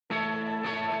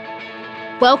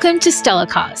Welcome to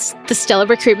StellaCast, the Stella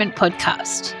Recruitment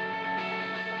Podcast.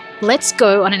 Let's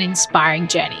go on an inspiring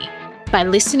journey by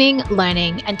listening,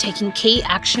 learning, and taking key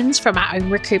actions from our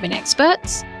own recruitment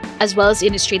experts, as well as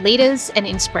industry leaders and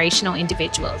inspirational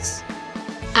individuals.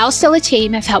 Our Stella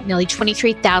team have helped nearly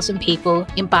 23,000 people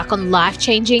embark on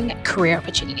life-changing career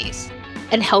opportunities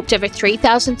and helped over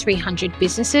 3,300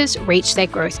 businesses reach their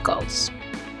growth goals.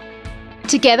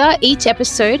 Together, each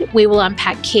episode, we will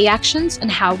unpack key actions and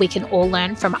how we can all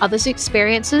learn from others'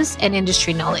 experiences and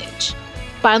industry knowledge.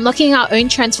 By unlocking our own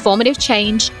transformative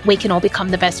change, we can all become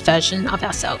the best version of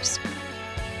ourselves.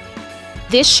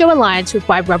 This show aligns with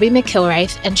why Robbie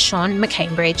McIlraith and Sean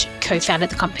McCambridge co-founded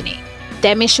the company.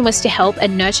 Their mission was to help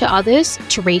and nurture others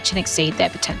to reach and exceed their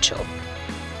potential.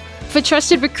 For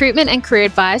trusted recruitment and career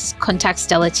advice, contact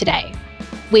Stella today.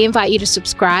 We invite you to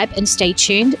subscribe and stay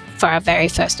tuned for our very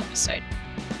first episode.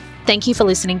 Thank you for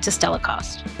listening to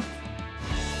StellaCast.